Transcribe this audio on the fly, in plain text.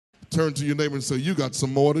Turn to your neighbor and say, you got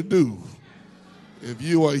some more to do. If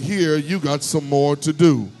you are here, you got some more to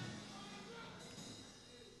do.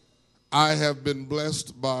 I have been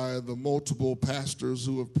blessed by the multiple pastors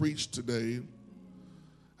who have preached today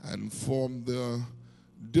and from the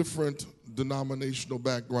different denominational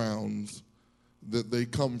backgrounds that they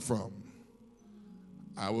come from.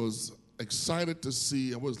 I was excited to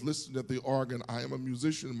see, I was listening at the organ. I am a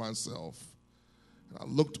musician myself. I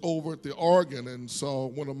looked over at the organ and saw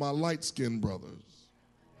one of my light-skinned brothers.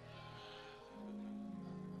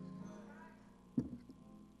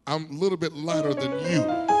 I'm a little bit lighter than you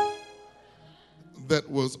that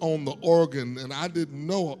was on the organ, and I didn't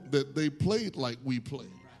know that they played like we played.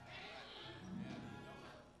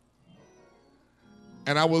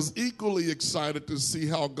 And I was equally excited to see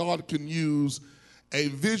how God can use a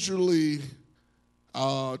visually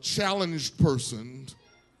challenged person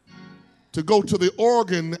to go to the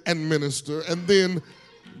organ and minister and then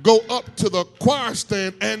go up to the choir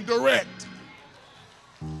stand and direct.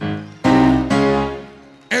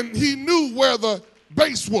 And he knew where the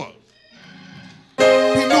bass was. He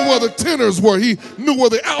knew where the tenors were. He knew where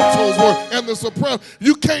the altos were and the soprano.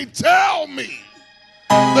 You can't tell me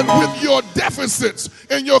that with your deficits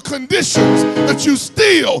and your conditions that you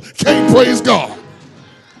still can't praise God.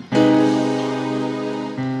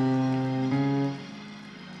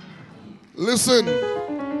 Listen,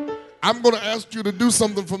 I'm going to ask you to do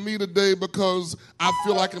something for me today because I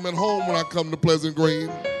feel like I'm at home when I come to Pleasant Green.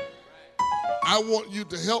 I want you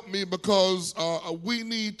to help me because we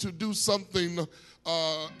need to do something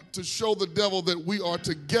to show the devil that we are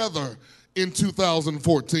together in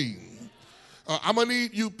 2014. I'm going to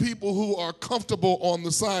need you people who are comfortable on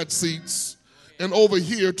the side seats and over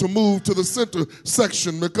here to move to the center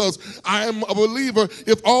section because I am a believer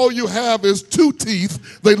if all you have is two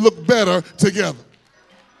teeth, they look better together.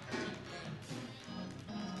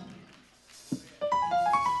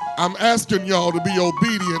 I'm asking y'all to be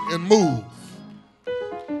obedient and move.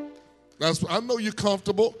 I know you're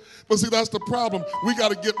comfortable, but see, that's the problem. We got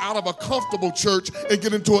to get out of a comfortable church and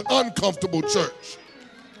get into an uncomfortable church.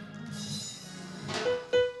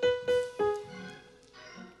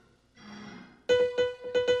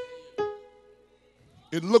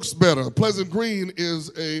 It looks better. Pleasant Green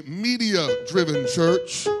is a media-driven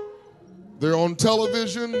church. They're on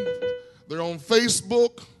television. They're on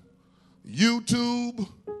Facebook, YouTube,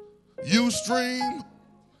 Ustream.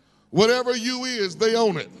 Whatever you is, they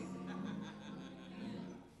own it.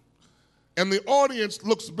 And the audience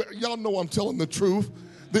looks better. Y'all know I'm telling the truth.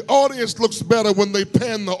 The audience looks better when they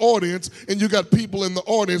pan the audience and you got people in the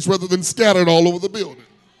audience rather than scattered all over the building.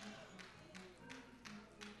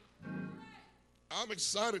 I'm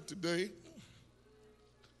excited today.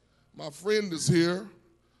 My friend is here,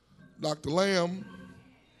 Dr. Lamb,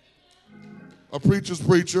 a preacher's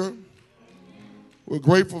preacher. We're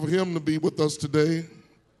grateful for him to be with us today.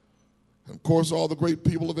 And of course, all the great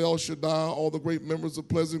people of El Shaddai, all the great members of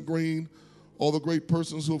Pleasant Green, all the great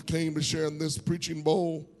persons who have came to share in this preaching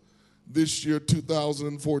bowl this year,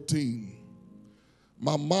 2014.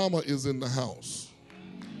 My mama is in the house.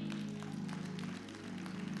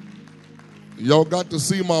 Y'all got to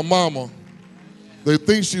see my mama. They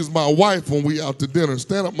think she's my wife when we out to dinner.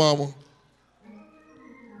 Stand up, mama.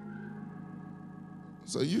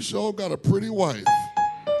 So you sure got a pretty wife.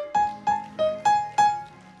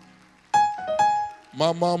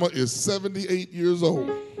 My mama is 78 years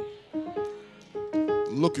old.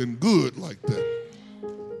 Looking good like that.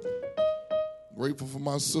 Grateful for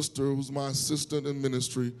my sister who's my assistant in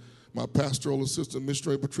ministry, my pastoral assistant,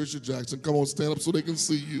 Missionary Patricia Jackson. Come on, stand up so they can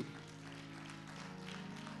see you.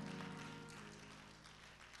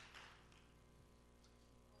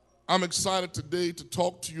 I'm excited today to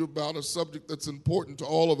talk to you about a subject that's important to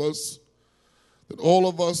all of us, that all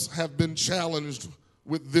of us have been challenged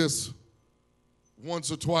with this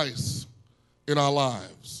once or twice in our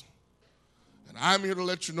lives. And I'm here to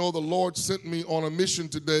let you know the Lord sent me on a mission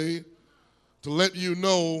today to let you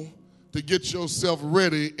know to get yourself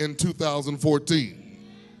ready in 2014.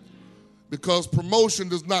 Because promotion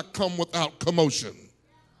does not come without commotion.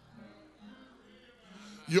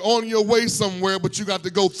 You're on your way somewhere, but you got to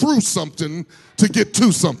go through something to get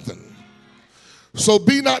to something. So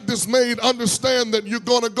be not dismayed. Understand that you're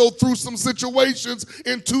going to go through some situations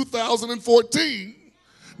in 2014,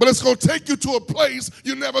 but it's going to take you to a place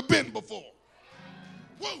you've never been before.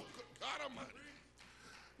 Whoa, God Almighty.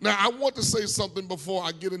 Now, I want to say something before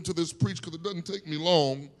I get into this preach because it doesn't take me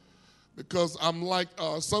long, because I'm like,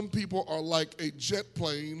 some people are like a jet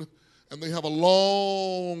plane and they have a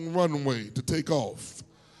long runway to take off.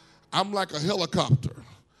 I'm like a helicopter.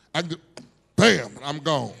 Bam, I'm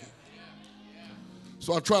gone.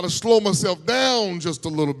 So I try to slow myself down just a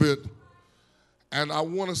little bit. And I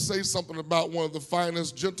want to say something about one of the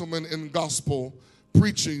finest gentlemen in gospel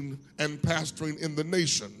preaching and pastoring in the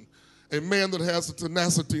nation. A man that has the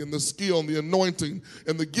tenacity and the skill and the anointing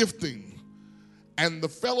and the gifting and the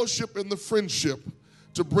fellowship and the friendship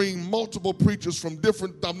to bring multiple preachers from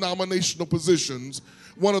different denominational positions.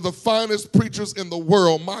 One of the finest preachers in the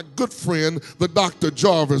world, my good friend, the Dr.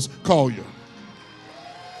 Jarvis Collier.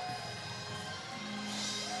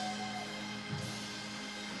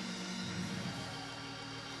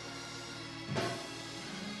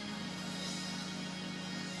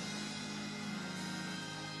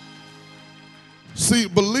 See,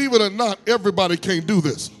 believe it or not, everybody can't do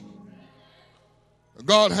this.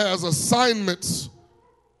 God has assignments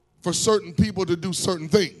for certain people to do certain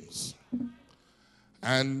things.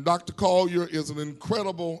 And Dr. Collier is an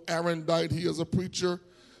incredible erudite. He is a preacher.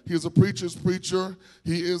 He is a preacher's preacher.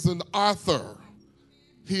 He is an author.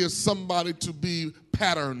 He is somebody to be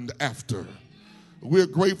patterned after. We're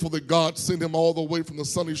grateful that God sent him all the way from the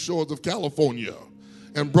sunny shores of California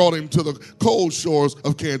and brought him to the cold shores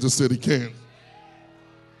of Kansas City, Kansas.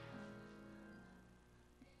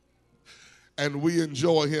 And we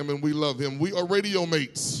enjoy him and we love him. We are radio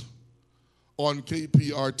mates on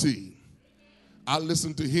KPRT. I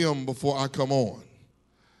listen to him before I come on.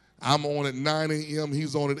 I'm on at 9 a.m.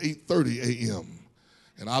 He's on at 8:30 a.m.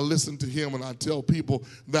 And I listen to him and I tell people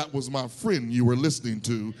that was my friend you were listening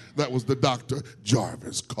to. That was the Dr.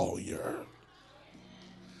 Jarvis Collier.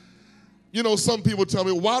 You know, some people tell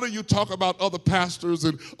me, why do you talk about other pastors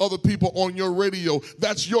and other people on your radio?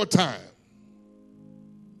 That's your time.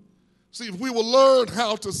 See, if we will learn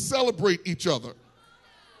how to celebrate each other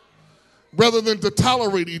rather than to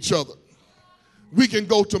tolerate each other, we can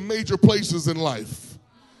go to major places in life.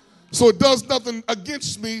 So it does nothing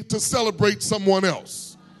against me to celebrate someone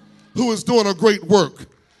else who is doing a great work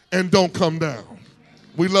and don't come down.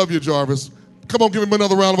 We love you, Jarvis. Come on, give him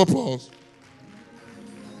another round of applause.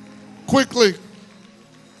 Quickly,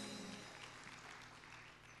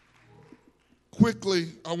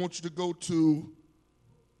 I want you to go to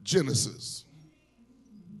Genesis.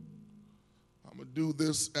 I'm going to do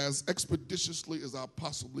this as expeditiously as I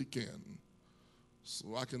possibly can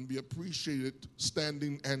so I can be appreciated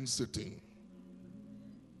standing and sitting.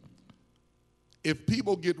 If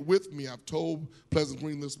people get with me, I've told Pleasant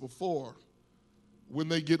Green this before, when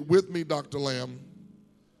they get with me, Dr. Lamb,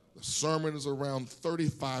 the sermon is around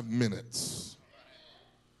 35 minutes.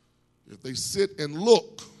 If they sit and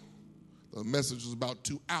look, the message is about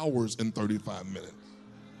 2 hours and 35 minutes.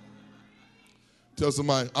 Tell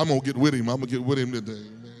somebody, I'm going to get with him. I'm going to get with him today,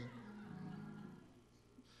 man.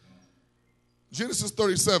 Genesis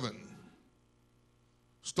 37,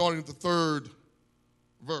 starting at the 3rd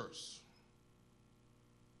verse.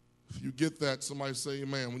 If you get that, somebody say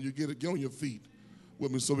amen. When you get it, get on your feet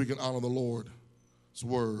with me so we can honor the Lord's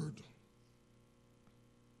word.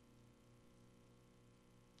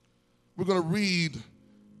 We're going to read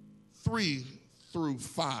 3 through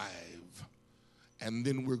 5, and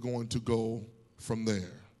then we're going to go from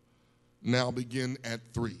there. Now begin at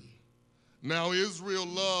 3. Now Israel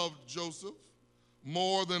loved Joseph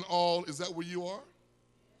more than all. Is that where you are?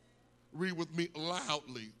 Read with me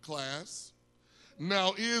loudly, class.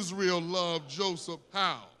 Now Israel loved Joseph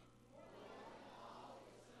how?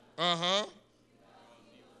 Uh-huh.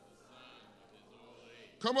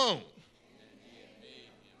 Come on.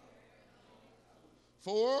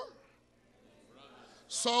 4.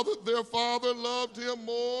 Saw that their father loved him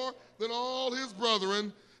more than all his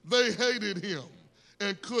brethren. They hated him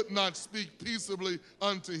and could not speak peaceably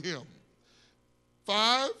unto him.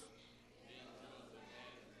 5.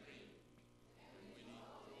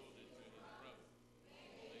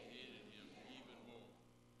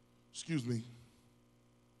 Excuse me.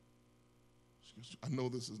 I know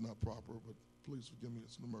this is not proper, but please forgive me.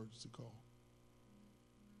 It's an emergency call.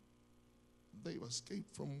 They've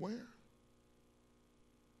escaped from where?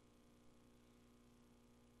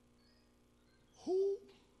 Who?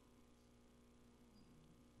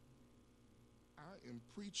 I am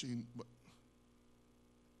preaching, but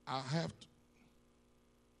I have to.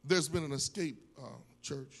 There's been an escape,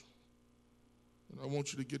 church, and I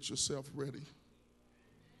want you to get yourself ready.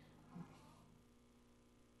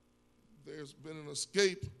 There's been an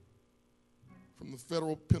escape from the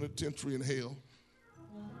federal penitentiary in hell.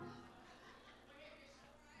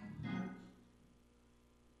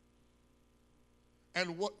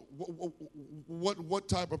 And what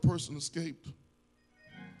type of person escaped?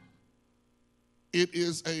 It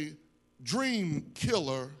is a dream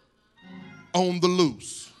killer on the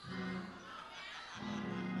loose.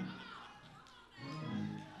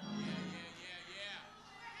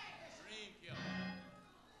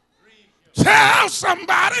 Hello,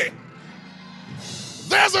 somebody.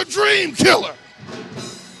 There's a dream killer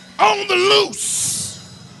on the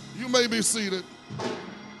loose. You may be seated.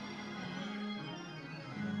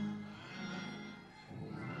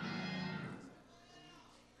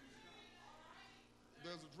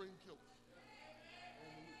 There's a dream killer.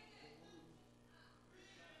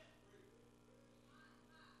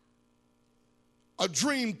 A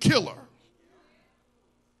dream killer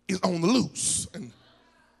is on the loose. And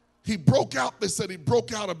he broke out, they said he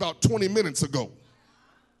broke out about 20 minutes ago.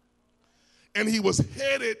 And he was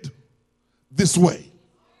headed this way.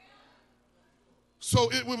 So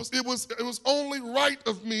it was only right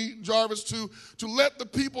of me, Jarvis, to let the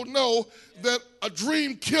people know that a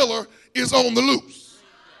dream killer is on the loose.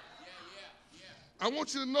 I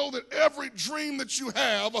want you to know that every dream that you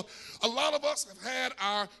have, a lot of us have had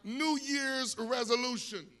our New Year's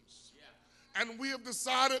resolutions. And we have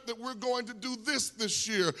decided that we're going to do this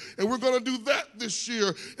year, and we're going to do that this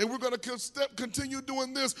year, and we're going to continue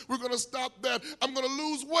doing this. We're going to stop that. I'm going to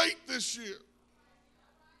lose weight this year.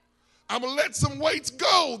 I'm going to let some weights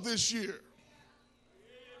go this year.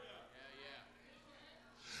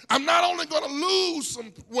 I'm not only going to lose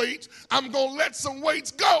some weight, I'm going to let some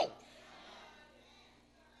weights go.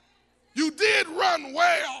 You did run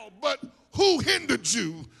well, but who hindered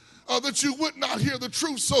you that you would not hear the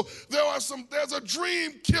truth? So there's a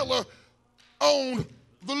dream killer on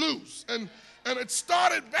the loose. And it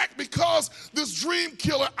started back because this dream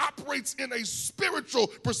killer operates in a spiritual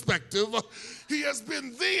perspective. He has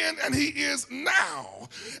been then and he is now.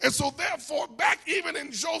 And so therefore, back even in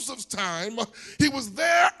Joseph's time, he was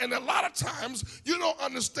there, and a lot of times you don't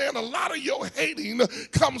understand, a lot of your hating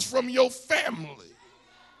comes from your family.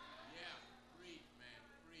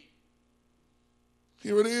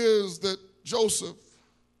 Here it is that Joseph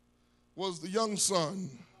was the young son,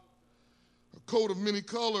 a coat of many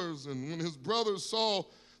colors, and when his brothers saw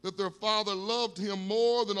that their father loved him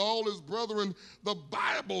more than all his brethren, the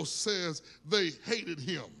Bible says they hated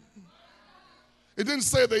him. It didn't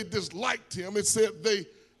say they disliked him, it said they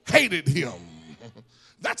hated him.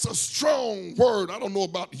 That's a strong word. I don't know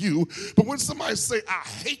about you, but when somebody say, I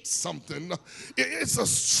hate something, it's a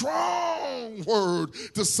strong word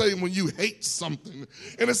to say when you hate something.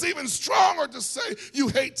 And it's even stronger to say you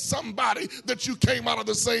hate somebody that you came out of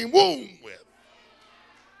the same womb with.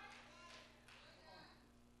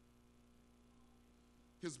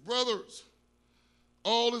 His brothers,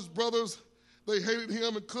 all his brothers, they hated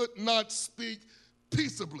him and could not speak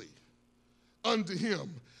peaceably unto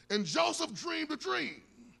him. And Joseph dreamed a dream.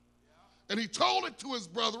 And he told it to his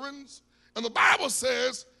brethren, and the Bible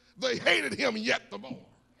says they hated him yet the more.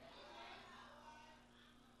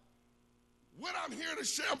 What I'm here to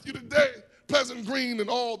share with you today, Pleasant Green and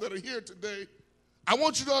all that are here today, I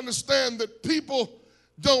want you to understand that people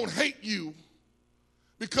don't hate you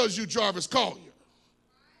because you Jarvis Collier.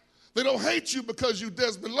 They don't hate you because you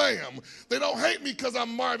Desmond Lamb. They don't hate me because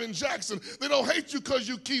I'm Marvin Jackson. They don't hate you because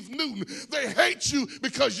you Keith Newton. They hate you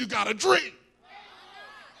because you got a dream.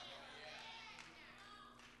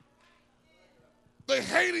 They're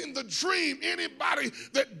hating the dream. Anybody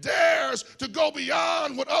that dares to go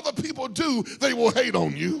beyond what other people do, they will hate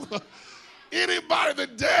on you. Anybody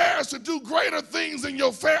that dares to do greater things than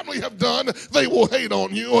your family have done, they will hate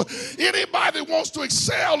on you. Anybody that wants to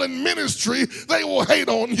excel in ministry, they will hate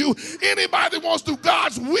on you. Anybody that wants to do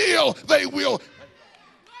God's will, they will.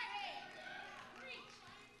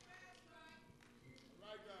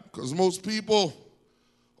 Because most people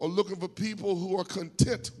are looking for people who are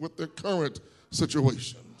content with their current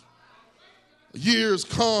situation. Years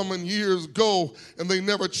come and years go, and they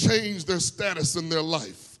never change their status in their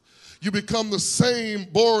life. You become the same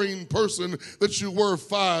boring person that you were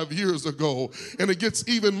 5 years ago, and it gets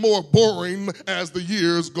even more boring as the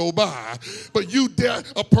years go by. But you dare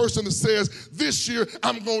a person that says, this year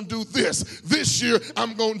I'm going to do this year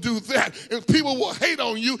I'm going to do that. And people will hate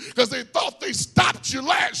on you because they thought they stopped you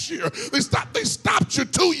last year. They stopped you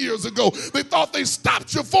 2 years ago. They thought they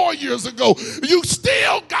stopped you 4 years ago. You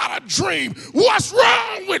still got a dream. What's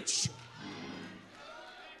wrong with you?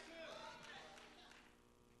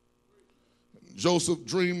 Joseph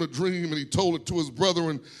dreamed a dream, and he told it to his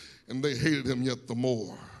brethren, and they hated him yet the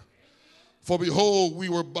more. For behold, we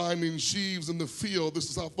were binding sheaves in the field. This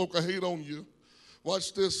is how folk I hate on you.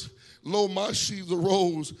 Watch this. Lo, my sheaves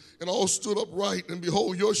arose, and all stood upright, and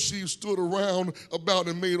behold, your sheaves stood around about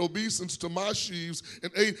and made obeisance to my sheaves,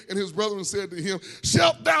 and ate. And his brethren said to him,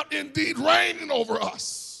 shalt thou indeed reign over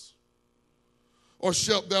us? Or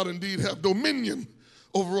shalt thou indeed have dominion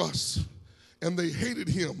over us? And they hated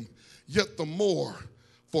him yet the more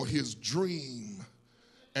for his dream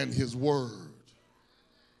and his word.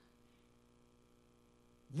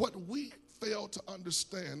 What we fail to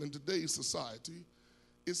understand in today's society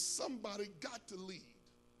is somebody got to lead.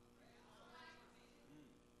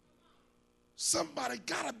 Somebody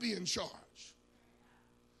got to be in charge.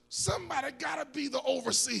 Somebody got to be the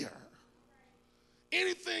overseer.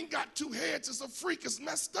 Anything got two heads is a freak, it's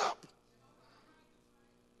messed up.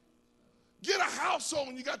 Get a household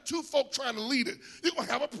and you got two folk trying to lead it. You're going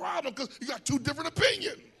to have a problem because you got two different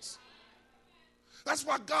opinions. That's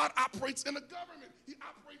why God operates in a government. He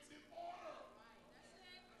operates in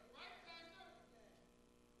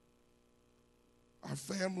order. Our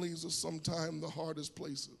families are sometimes the hardest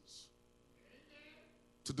places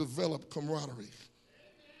to develop camaraderie.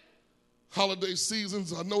 Holiday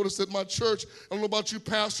seasons, I noticed at my church, I don't know about you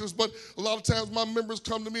pastors, but a lot of times my members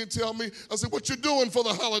come to me and tell me, I said, what you doing for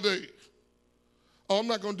the holiday? Oh, I'm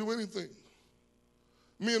not going to do anything.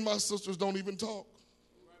 Me and my sisters don't even talk.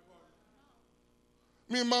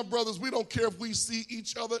 Me and my brothers, we don't care if we see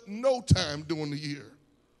each other no time during the year.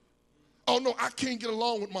 Oh, no, I can't get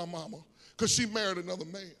along with my mama because she married another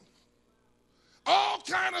man. All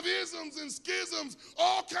kind of isms and schisms,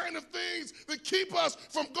 all kind of things that keep us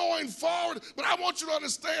from going forward. But I want you to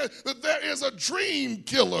understand that there is a dream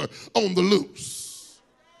killer on the loose.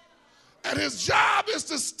 And his job is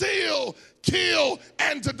to steal, kill,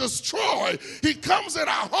 and to destroy. He comes in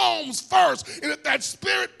our homes first. And if that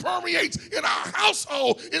spirit permeates in our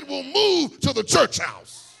household, it will move to the church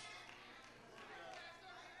house.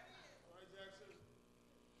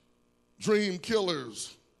 Dream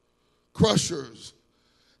killers, crushers,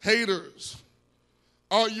 haters.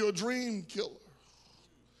 Are you a dream killer?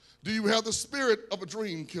 Do you have the spirit of a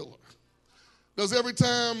dream killer? Does every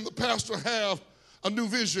time the pastor have a new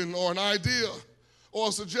vision or an idea or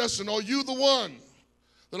a suggestion, are you the one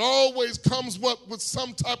that always comes up with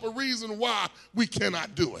some type of reason why we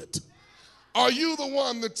cannot do it? Are you the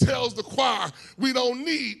one that tells the choir we don't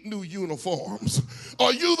need new uniforms?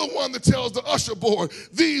 Are you the one that tells the usher board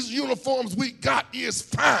these uniforms we got is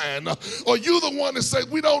fine? Are you the one that says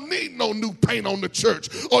we don't need no new paint on the church?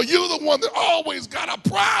 Are you the one that always got a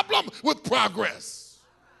problem with progress?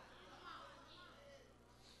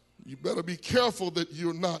 You better be careful that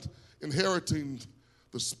you're not inheriting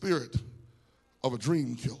the spirit of a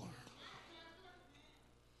dream killer.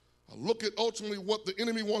 Look at ultimately what the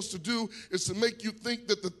enemy wants to do is to make you think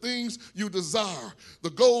that the things you desire,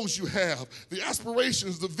 the goals you have, the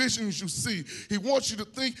aspirations, the visions you see, he wants you to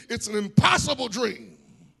think it's an impossible dream.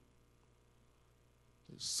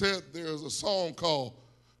 They said there's a song called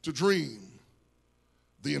To Dream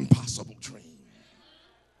the Impossible Dream.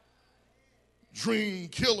 Dream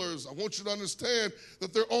killers, I want you to understand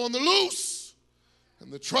that they're on the loose and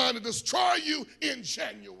they're trying to destroy you in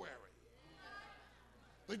January.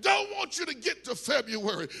 They don't want you to get to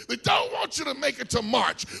February. They don't want you to make it to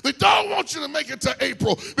March. They don't want you to make it to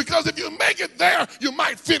April, because if you make it there, you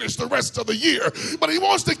might finish the rest of the year. But he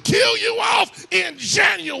wants to kill you off in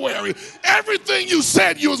January. Everything you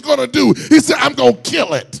said you was going to do, he said, I'm going to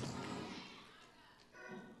kill it.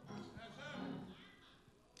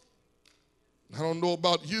 I don't know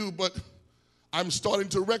about you, but I'm starting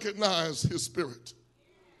to recognize his spirit.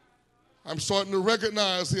 I'm starting to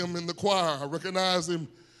recognize him in the choir. I recognize him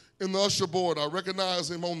in the usher board. I recognize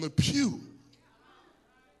him on the pew.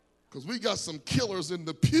 Because we got some killers in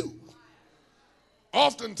the pew.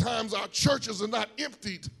 Oftentimes our churches are not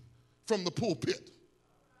emptied from the pulpit.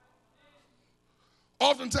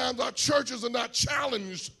 Oftentimes our churches are not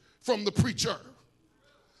challenged from the preacher.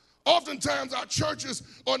 Oftentimes our churches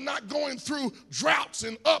are not going through droughts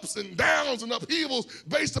and ups and downs and upheavals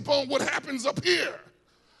based upon what happens up here.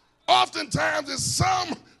 Oftentimes it's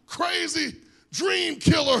some crazy dream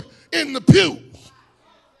killer in the pew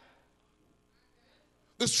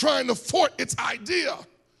that's trying to fort its idea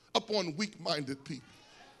upon weak-minded people.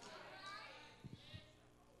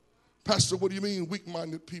 Pastor, what do you mean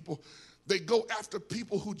weak-minded people? They go after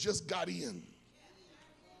people who just got in,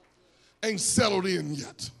 ain't settled in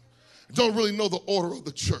yet, don't really know the order of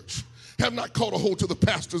the church, have not caught a hold to the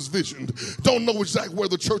pastor's vision, don't know exactly where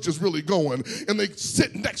the church is really going, and they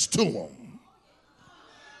sit next to him.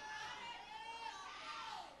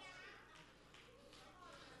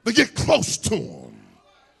 They get close to them.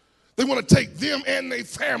 They want to take them and their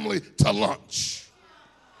family to lunch.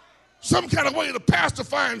 Some kind of way the pastor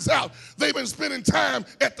finds out they've been spending time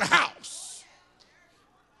at the house.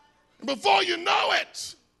 And before you know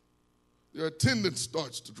it, their attendance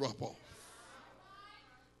starts to drop off.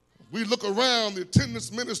 We look around the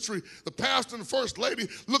attendance ministry, the pastor and the first lady,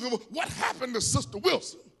 looking for what happened to Sister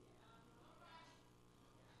Wilson.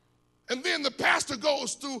 And then the pastor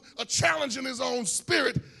goes through a challenge in his own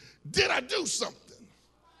spirit. Did I do something?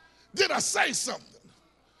 Did I say something?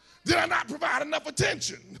 Did I not provide enough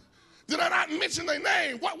attention? Did I not mention their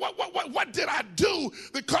name? What did I do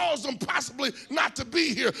that caused them possibly not to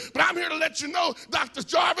be here? But I'm here to let you know, Dr.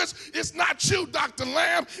 Jarvis, it's not you, Dr.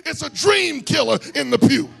 Lamb. It's a dream killer in the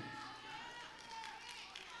pew.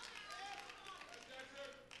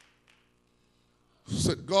 I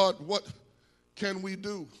said, God, what can we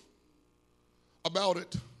do about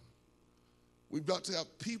it? We've got to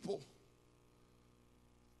have people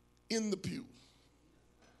in the pew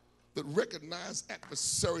that recognize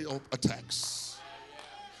adversarial attacks.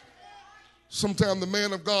 Sometimes the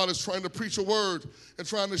man of God is trying to preach a word and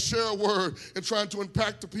trying to share a word and trying to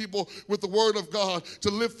impact the people with the word of God to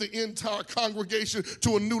lift the entire congregation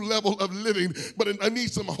to a new level of living. But I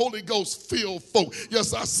need some Holy Ghost filled folk.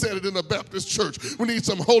 Yes, I said it in the Baptist church. We need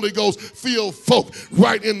some Holy Ghost filled folk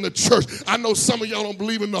right in the church. I know some of y'all don't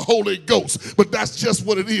believe in the Holy Ghost, but that's just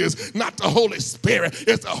what it is. Not the Holy Spirit,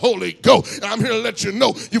 it's the Holy Ghost. And I'm here to let you know,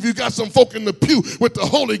 if you got some folk in the pew with the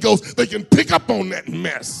Holy Ghost, they can pick up on that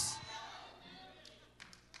mess.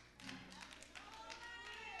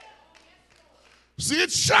 See,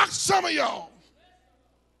 it shocked some of y'all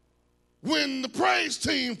when the praise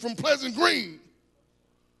team from Pleasant Green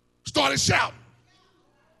started shouting.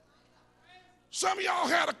 Some of y'all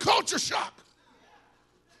had a culture shock.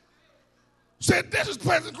 Said, this is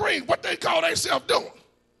Pleasant Green, what they call themselves doing.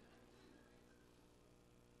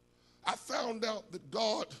 I found out that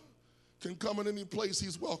God can come in any place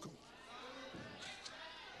he's welcome.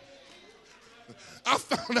 I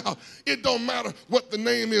found out it don't matter what the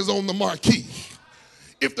name is on the marquee.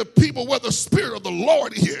 If the people where the Spirit of the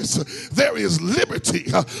Lord is, there is liberty.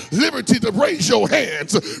 Liberty to raise your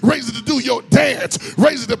hands, raise it to do your dance,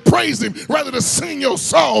 raise it to praise him, rather to sing your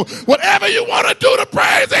song. Whatever you want to do to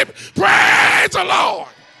praise him, praise the Lord.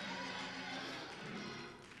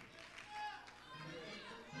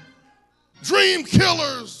 Dream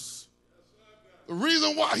killers. The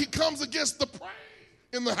reason why he comes against the praise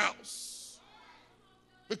in the house,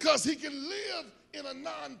 because he can live in a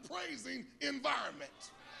non-praising environment.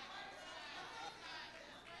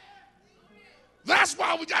 That's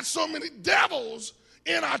why we got so many devils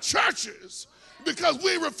in our churches, because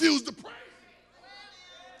we refuse to praise.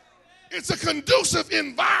 It's a conducive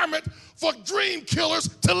environment for dream killers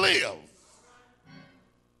to live.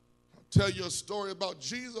 I'll tell you a story about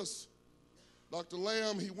Jesus. Dr.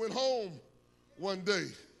 Lamb, he went home one day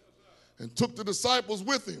and took the disciples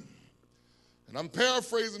with him. And I'm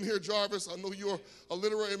paraphrasing here, Jarvis. I know you're a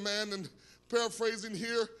literary man and paraphrasing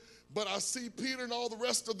here, but I see Peter and all the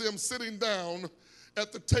rest of them sitting down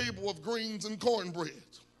at the table of greens and cornbread.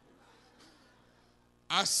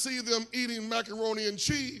 I see them eating macaroni and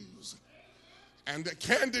cheese and the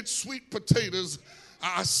candied sweet potatoes.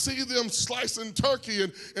 I see them slicing turkey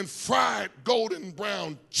and fried golden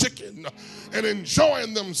brown chicken and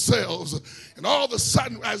enjoying themselves. And all of a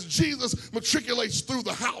sudden, as Jesus matriculates through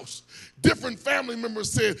the house, different family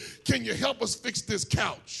members said, can you help us fix this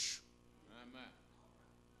couch? Amen.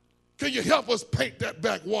 Can you help us paint that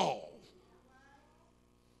back wall?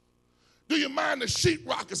 Do you mind the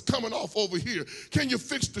sheetrock is coming off over here? Can you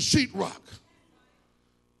fix the sheetrock?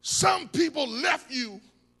 Some people left you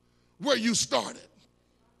where you started.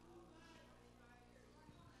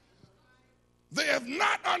 They have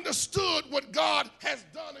not understood what God has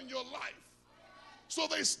done in your life. So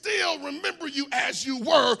they still remember you as you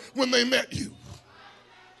were when they met you.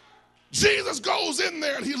 Jesus goes in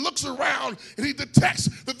there and he looks around and he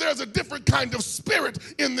detects that there's a different kind of spirit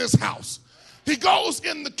in this house. He goes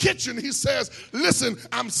in the kitchen. He says, listen,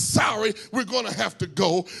 I'm sorry. We're going to have to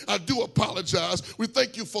go. I do apologize. We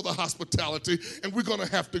thank you for the hospitality, and we're going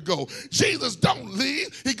to have to go. Jesus don't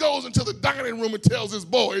leave. He goes into the dining room and tells his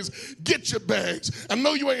boys, get your bags. I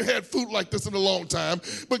know you ain't had food like this in a long time,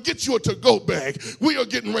 but get you a to-go bag. We are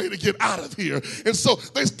getting ready to get out of here. And so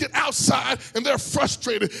they get outside, and they're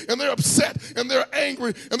frustrated, and they're upset, and they're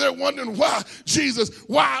angry, and they're wondering, why, Jesus,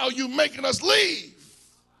 why are you making us leave?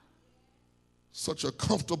 Such a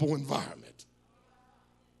comfortable environment.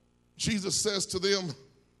 Jesus says to them,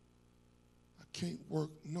 I can't work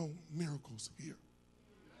no miracles here.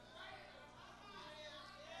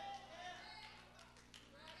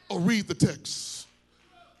 Or read the text.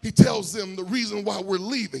 He tells them the reason why we're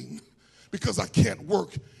leaving, because I can't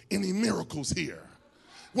work any miracles here.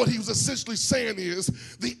 What he was essentially saying is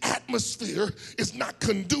the atmosphere is not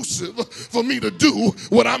conducive for me to do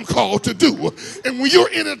what I'm called to do. And when you're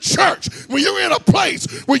in a church, when you're in a place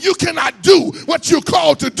where you cannot do what you're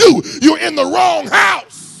called to do, you're in the wrong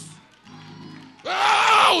house.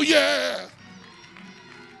 Oh, yeah.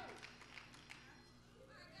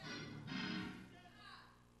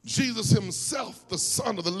 Jesus himself, the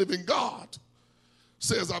Son of the living God,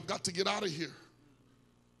 says, I've got to get out of here.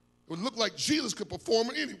 It would look like Jesus could perform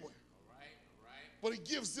it anyway. But he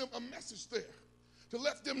gives them a message there to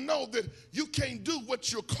let them know that you can't do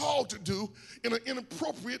what you're called to do in an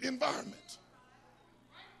inappropriate environment.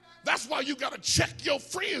 That's why you got to check your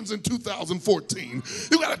friends in 2014.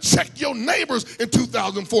 You got to check your neighbors in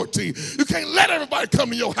 2014. You can't let everybody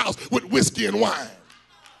come to your house with whiskey and wine.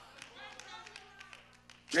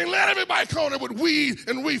 Can't let everybody come there with weed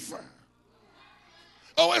and reefer.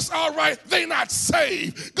 Oh, it's all right. They not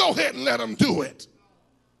saved. Go ahead and let them do it.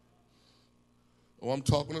 Oh, I'm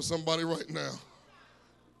talking to somebody right now.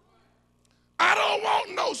 I don't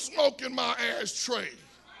want no smoke in my ashtray.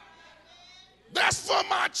 That's for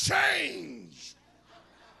my change.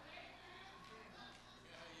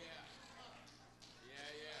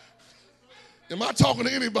 Am I talking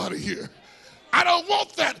to anybody here? I don't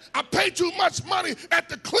want that. I pay too much money at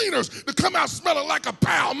the cleaners to come out smelling like a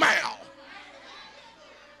Pall Mall.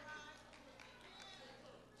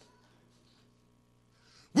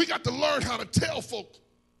 We got to learn how to tell folk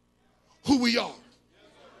who we are.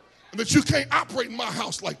 And that you can't operate in my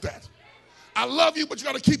house like that. I love you, but you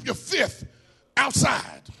got to keep your fifth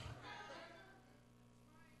outside.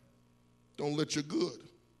 Don't let your good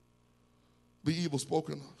be evil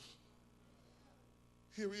spoken of.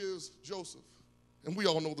 Here is Joseph, and we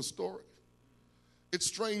all know the story. It's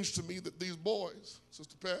strange to me that these boys,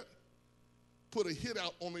 Sister Pat, put a hit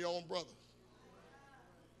out on their own brother.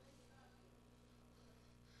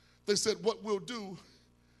 They said, what we'll do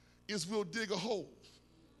is we'll dig a hole.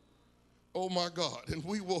 Oh my God, and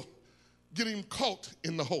we will get him caught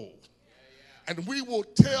in the hole. And we will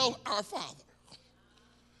tell our father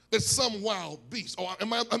that some wild beast,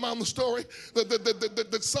 am I on the story?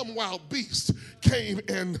 That some wild beast came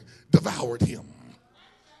and devoured him.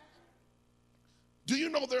 Do you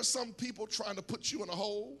know there's some people trying to put you in a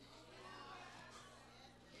hole?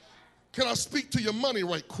 Can I speak to your money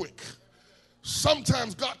right quick?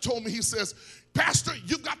 Sometimes God told me, he says, Pastor,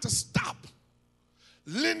 you've got to stop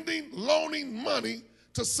loaning money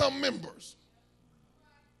to some members.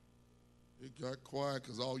 It got quiet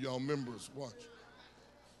because all y'all members watch.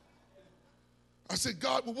 I said,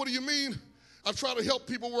 God, well, what do you mean? I try to help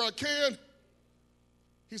people where I can.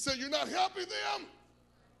 He said, you're not helping them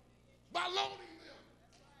by loaning them.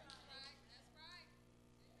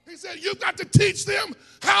 He said, you've got to teach them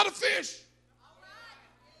how to fish.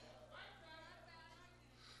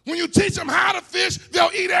 When you teach them how to fish, they'll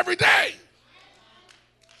eat every day.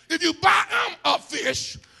 If you buy them a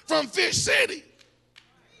fish from Fish City,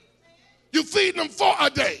 you feed them for a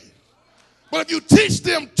day. But if you teach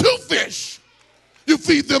them to fish, you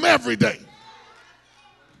feed them every day.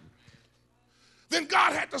 Then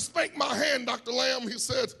God had to spank my hand, Dr. Lamb. He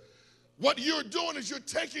said, what you're doing is you're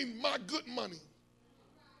taking my good money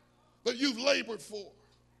that you've labored for,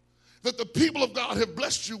 that the people of God have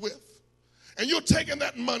blessed you with, and you're taking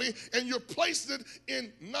that money and you're placing it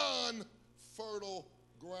in non-fertile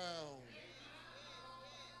ground.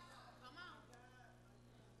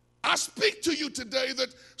 I speak to you today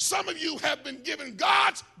that some of you have been given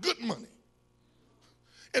God's good money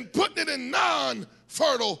and putting it in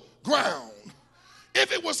non-fertile ground.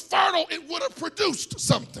 If it was fertile, it would have produced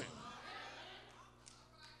something.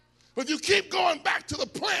 But if you keep going back to the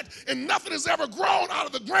plant and nothing has ever grown out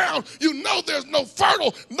of the ground, you know there's no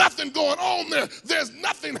fertile, nothing going on there. There's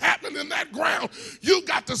nothing happening in that ground. You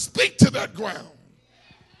got to speak to that ground.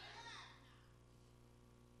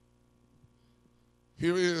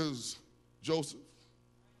 Here is Joseph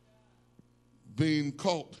being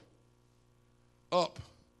caught up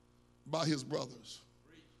by his brothers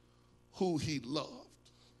who he loved.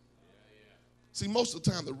 See, most of the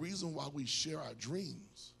time, the reason why we share our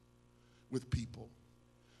dreams with people,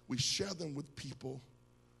 we share them with people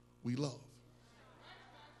we love.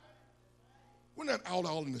 We're not out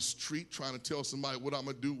all in the street trying to tell somebody what I'm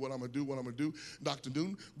going to do, what I'm going to do, what I'm going to do. Dr.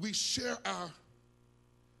 Newton, we share our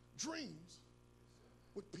dreams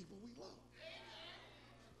with people we love.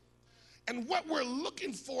 And what we're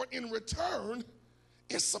looking for in return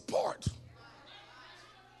is support.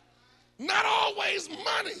 Not always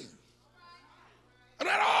money. I'm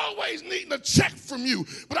not always needing a check from you,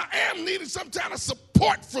 but I am needing some kind of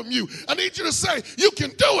support from you. I need you to say, you can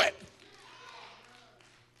do it.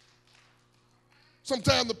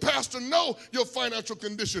 Sometimes the pastor knows your financial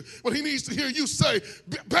condition, but he needs to hear you say,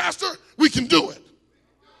 Pastor, we can do it.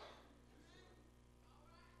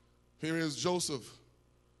 Here is Joseph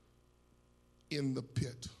in the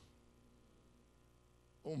pit.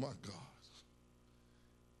 Oh my God.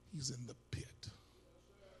 He's in the pit.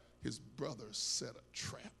 His brother set a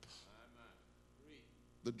trap.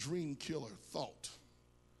 The dream killer thought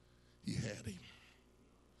he had him.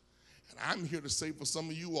 And I'm here to say for some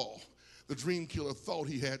of you all, the dream killer thought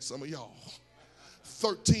he had some of y'all.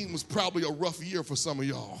 13 was probably a rough year for some of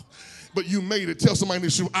y'all. But you made it. Tell somebody in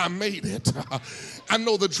this room, I made it. I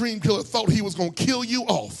know the dream killer thought he was going to kill you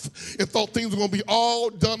off and thought things were going to be all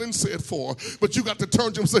done and said for. But you got to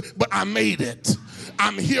turn to him and say, but I made it.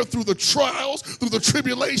 I'm here through the trials, through the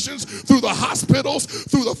tribulations, through the hospitals,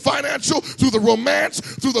 through the financial, through the romance,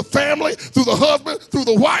 through the family, through the husband, through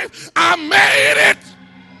the wife. I made it.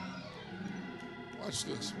 Watch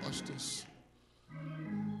this, watch this.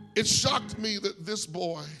 It shocked me that this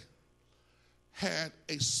boy had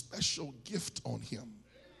a special gift on him.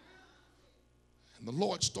 And the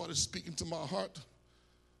Lord started speaking to my heart.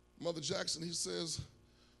 Mother Jackson, he says,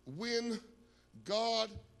 when God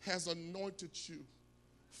has anointed you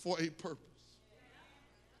for a purpose,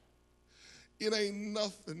 it ain't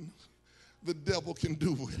nothing the devil can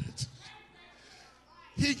do with it.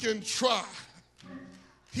 He can try,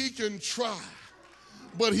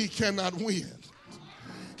 but he cannot win.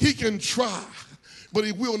 He can try, but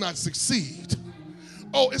he will not succeed.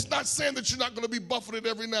 Oh, it's not saying that you're not going to be buffeted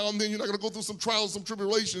every now and then. You're not going to go through some trials, some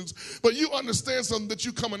tribulations. But you understand something, that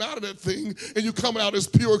you coming out of that thing and you coming out as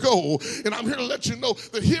pure gold. And I'm here to let you know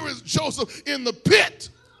that here is Joseph in the pit.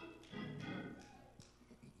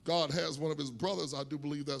 God has one of his brothers, I do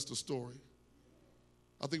believe that's the story.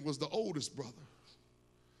 I think it was the oldest brother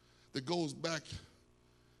that goes back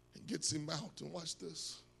and gets him out. And watch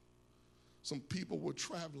this. Some people were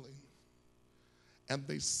traveling and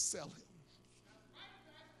they sell him.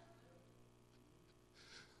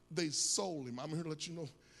 They sold him. I'm here to let you know,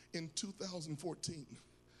 in 2014,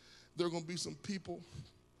 there are going to be some people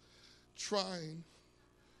trying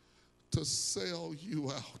to sell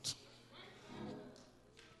you out.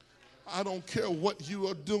 I don't care what you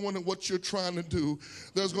are doing and what you're trying to do.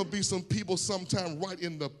 There's going to be some people sometime right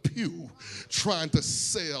in the pew trying to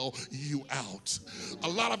sell you out. A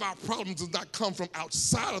lot of our problems does not come from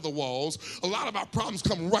outside of the walls. A lot of our problems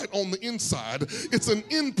come right on the inside. It's an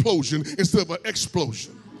implosion instead of an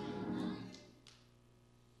explosion.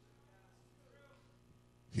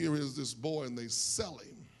 Here is this boy and they sell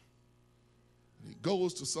him. He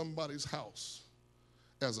goes to somebody's house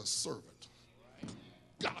as a servant.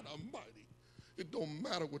 God Almighty, it don't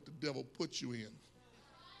matter what the devil puts you in.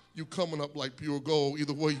 You coming up like pure gold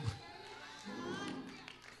either way.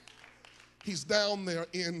 He's down there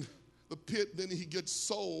in the pit, then he gets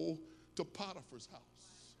sold to Potiphar's house.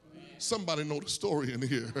 Somebody know the story in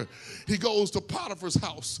here. He goes to Potiphar's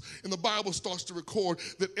house, and the Bible starts to record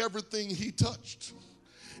that everything he touched,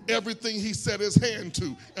 everything he set his hand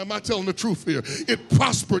to, am I telling the truth here? It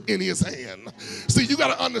prospered in his hand. See, you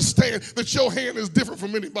got to understand that your hand is different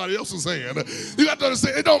from anybody else's hand. You got to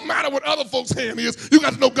understand it don't matter what other folks' hand is. You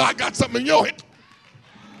got to know God got something in your hand.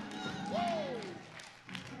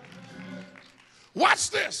 Watch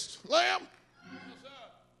this, Lamb.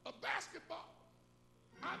 A basketball.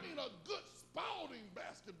 I mean a good Spalding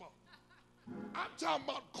basketball. I'm talking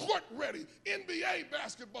about court-ready NBA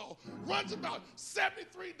basketball. Runs about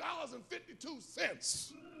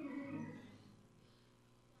 $73.52.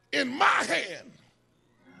 In my hand,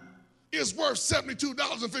 is worth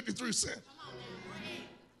 $72.53.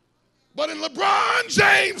 But in LeBron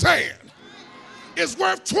James' hand, it's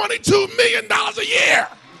worth $22 million a year.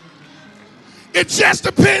 It just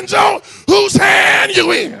depends on whose hand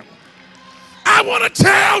you in. I want to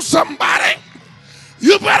tell somebody,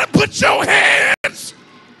 you better put your hands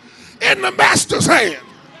in the master's hand.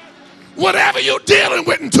 Whatever you're dealing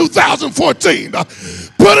with in 2014, put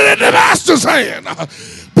it in the master's hand.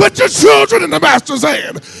 Put your children in the master's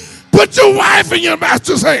hand. Put your wife in your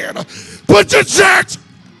master's hand. Put your church.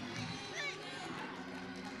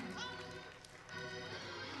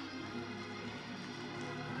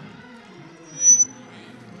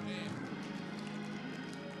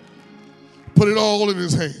 Put it all in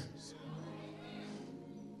his hands.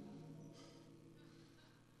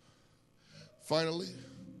 Finally,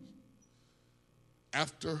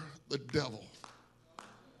 after the devil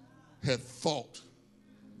had thought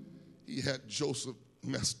he had Joseph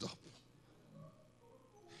messed up,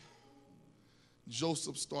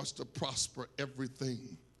 Joseph starts to prosper everything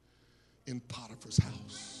in Potiphar's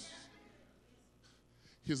house.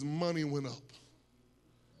 His money went up.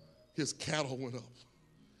 His cattle went up.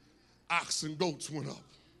 Ox and goats went up.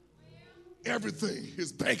 Everything,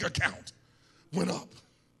 his bank account went up.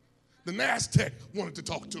 The NASDAQ wanted to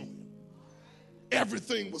talk to him.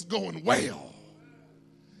 Everything was going well.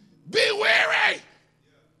 Be wary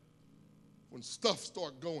when stuff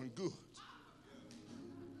start going good.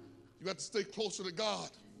 You have to stay closer to God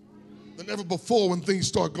than ever before when things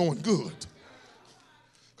start going good.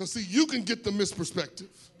 Because see, you can get the misperspective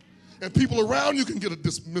And people around you can get a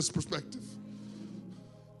misperspective.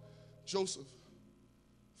 Joseph,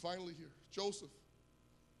 finally here, Joseph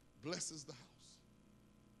blesses the house.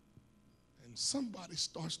 And somebody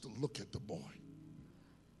starts to look at the boy.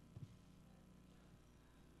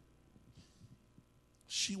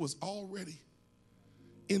 She was already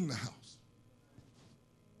in the house.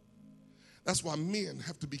 That's why men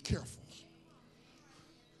have to be careful.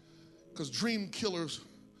 Because dream killers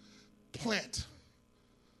plant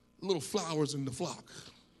little flowers in the flock.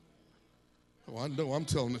 Oh, I know I'm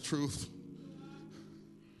telling the truth.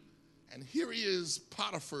 And here he is,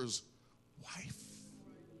 Potiphar's wife.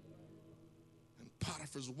 And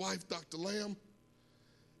Potiphar's wife, Dr. Lamb,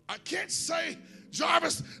 I can't say,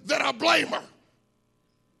 Jarvis, that I blame her.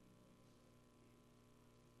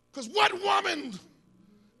 Because what woman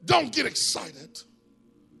don't get excited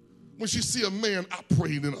when she see a man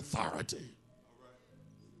operating in authority?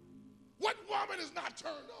 What woman is not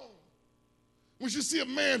turned on when she see a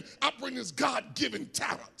man operating his God-given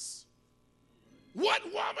talents? What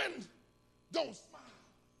woman don't smile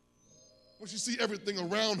when she see everything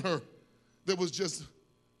around her that was just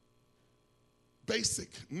basic?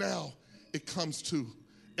 Now it comes to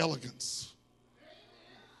elegance.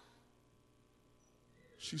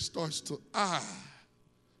 She starts to eye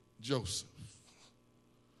Joseph.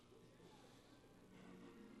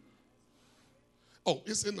 Oh,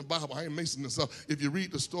 it's in the Bible. I ain't making this up. If you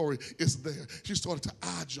read the story, it's there. She started to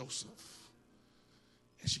eye Joseph.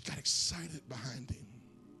 And she got excited behind him.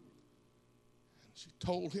 And she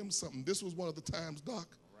told him something. This was one of the times, Doc,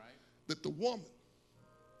 that the woman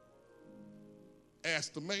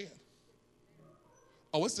asked the man.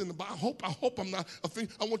 Oh, it's in the Bible. I hope I'm not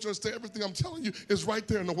offended. I want you to understand everything I'm telling you is right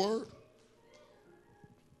there in the Word.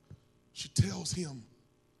 She tells him,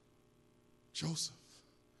 Joseph,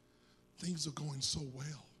 things are going so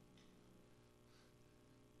well.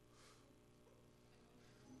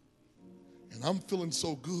 And I'm feeling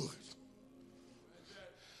so good.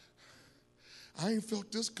 I ain't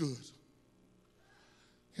felt this good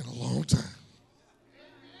in a long time.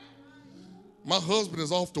 My husband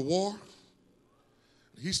is off to war.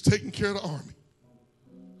 He's taking care of the army.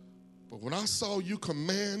 But when I saw you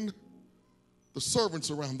command the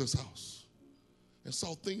servants around this house and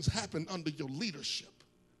saw things happen under your leadership,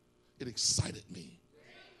 it excited me.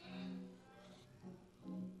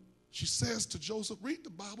 She says to Joseph, read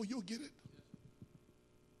the Bible, you'll get it.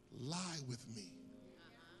 Lie with me.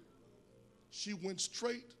 She went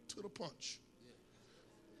straight to the punch.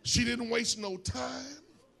 She didn't waste no time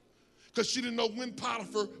because she didn't know when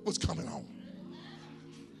Potiphar was coming home.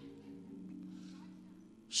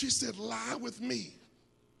 She said, lie with me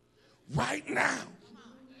right now.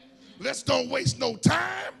 Let's don't waste no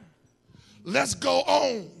time. Let's go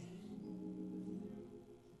on.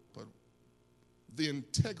 But the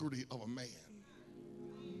integrity of a man.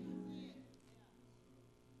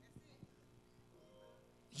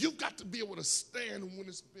 You've got to be able to stand when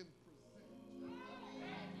it's been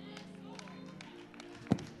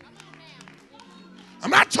presented. I'm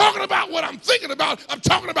not talking about what I'm thinking about. I'm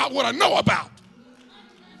talking about what I know about.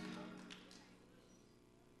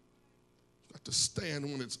 To stand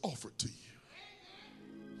when it's offered to you.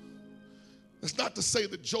 That's not to say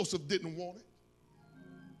that Joseph didn't want it.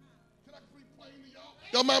 Can I preach plain to y'all?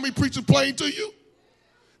 Y'all mind me preaching plain to you?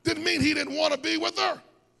 Didn't mean he didn't want to be with her,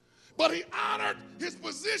 but he honored his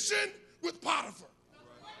position with Potiphar.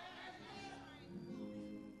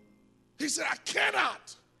 He said, I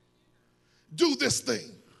cannot do this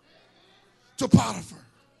thing to Potiphar,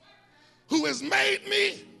 who has made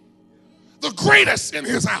me the greatest in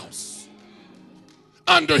his house.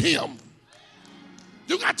 Under him.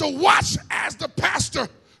 You got to watch as the pastor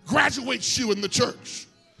graduates you in the church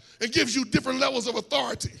and gives you different levels of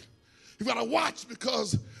authority. You got to watch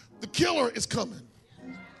because the killer is coming.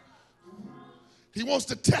 He wants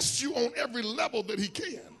to test you on every level that he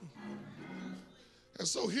can. And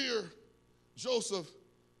so here, Joseph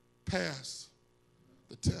passed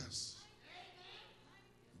the test.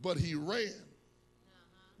 But he ran.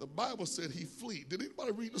 The Bible said he fled. Did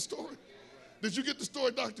anybody read the story? Did you get the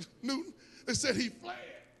story, Dr. Newton? They said he fled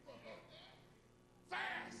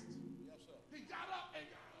fast. Yes, sir. He got up and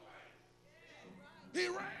got away. He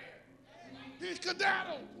ran. He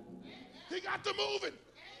skedaddled. He got to moving.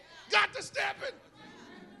 Got to stepping.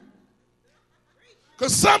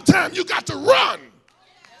 Because sometimes you got to run.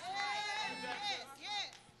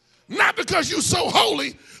 Not because you're so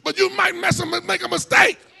holy, but you might make a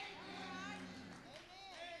mistake.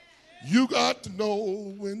 You got to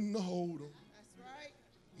know when to hold them.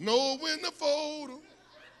 Know when to fold them.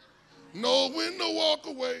 Know when to walk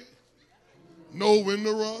away. Know when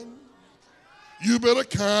to run. You better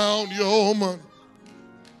count your money.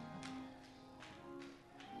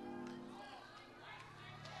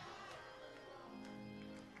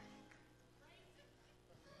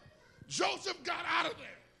 Joseph got out of there.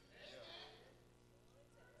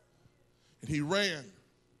 And he ran.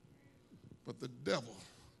 But the devil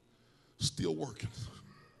still working.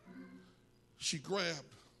 She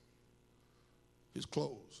grabbed his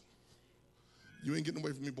clothes. You ain't getting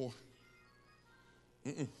away from me, boy.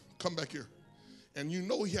 Come back here. And you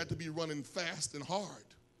know he had to be running fast and hard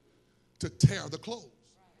to tear the clothes.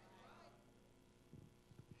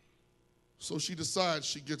 So she decides,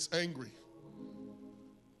 she gets angry,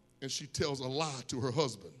 and she tells a lie to her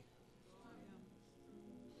husband.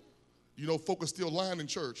 You know, folk are still lying in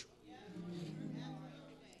church.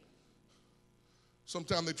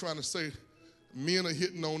 Sometimes they're trying to say men are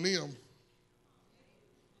hitting on them.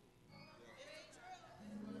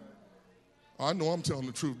 I know I'm telling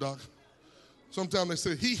the truth, Doc. Sometimes they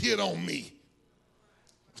say, he hit on me.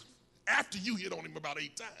 After you hit on him about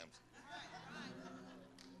 8 times.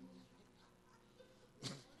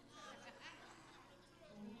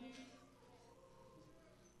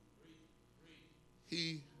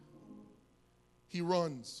 He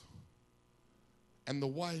runs. And the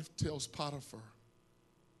wife tells Potiphar,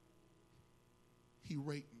 he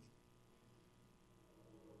raped me.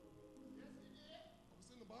 What's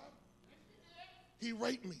in the Bible? He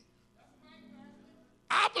raped me.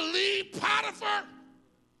 I believe Potiphar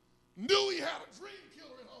knew he had a dream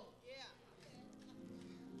killer at home.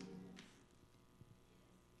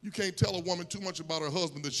 You can't tell a woman too much about her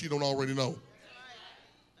husband that she don't already know.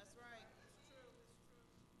 That's right.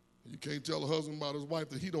 You can't tell a husband about his wife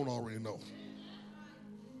that he don't already know.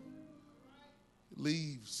 He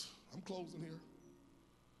leaves. I'm closing here.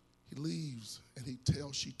 He leaves and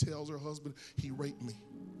she tells her husband, he raped me.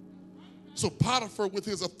 So Potiphar, with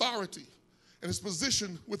his authority and his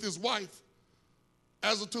position with his wife,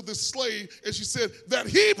 as to this slave, and she said, that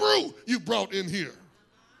Hebrew you brought in here.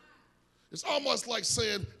 It's almost like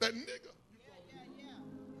saying, that nigga.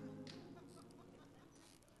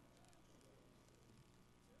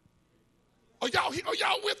 Are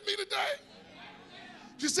y'all with me today?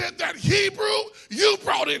 She said, that Hebrew you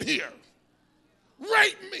brought in here.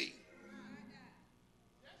 Rape me.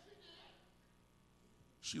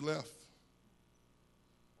 She left.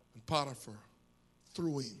 And Potiphar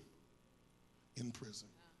threw him in prison.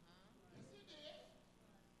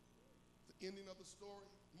 The ending of the story,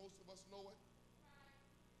 most of us know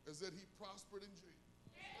it, is that he prospered in jail.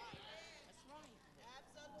 That's right.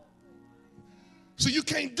 Absolutely. So you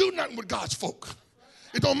can't do nothing with God's folk.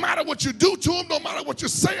 It don't matter what you do to them, no matter what you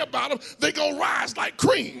say about them, they're going to rise like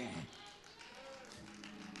cream.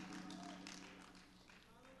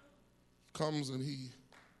 Comes and he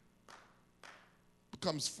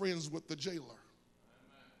becomes friends with the jailer.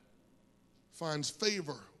 Finds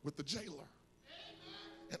favor with the jailer.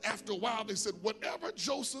 And after a while they said, whatever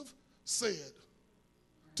Joseph said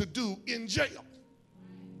to do in jail,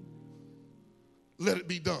 let it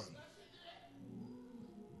be done.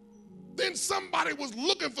 Then somebody was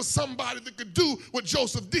looking for somebody that could do what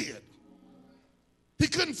Joseph did. He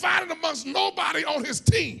couldn't find it amongst nobody on his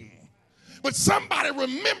team. But somebody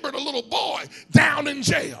remembered a little boy down in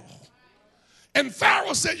jail. And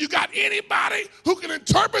Pharaoh said, you got anybody who can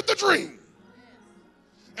interpret the dream?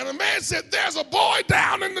 And a man said, there's a boy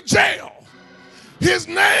down in the jail. His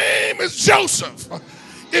name is Joseph.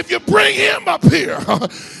 If you bring him up here,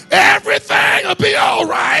 everything will be all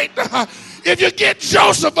right. If you get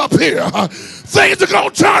Joseph up here, things are going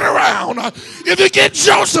to turn around. If you get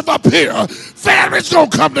Joseph up here, family's going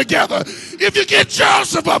to come together. If you get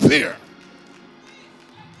Joseph up here.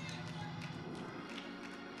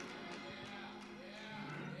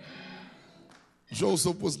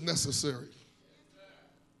 Joseph was necessary.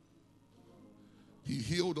 He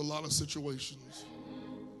healed a lot of situations.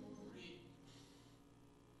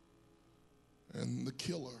 And the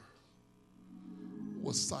killer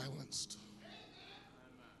was silenced.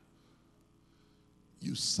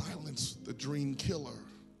 You silence the dream killer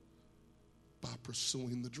by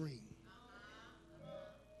pursuing the dream.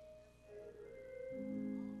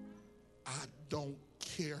 I don't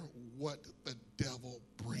care what the devil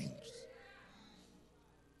brings.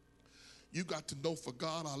 You got to know, for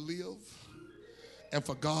God I live and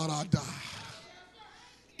for God I die.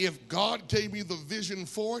 If God gave me the vision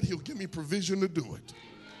for it, he'll give me provision to do it.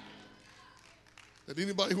 Did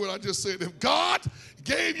anybody hear what I just said? If God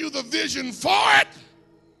gave you the vision for it,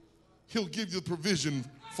 he'll give you the provision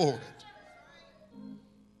for it.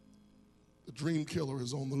 The dream killer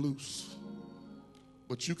is on the loose,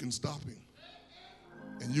 but you can stop him,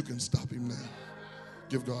 and you can stop him now.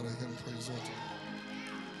 Give God a hand praise on tonight.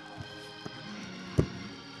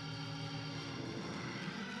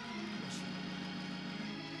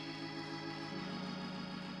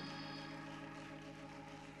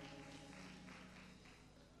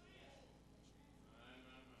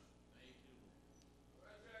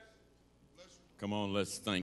 Come on, let's thank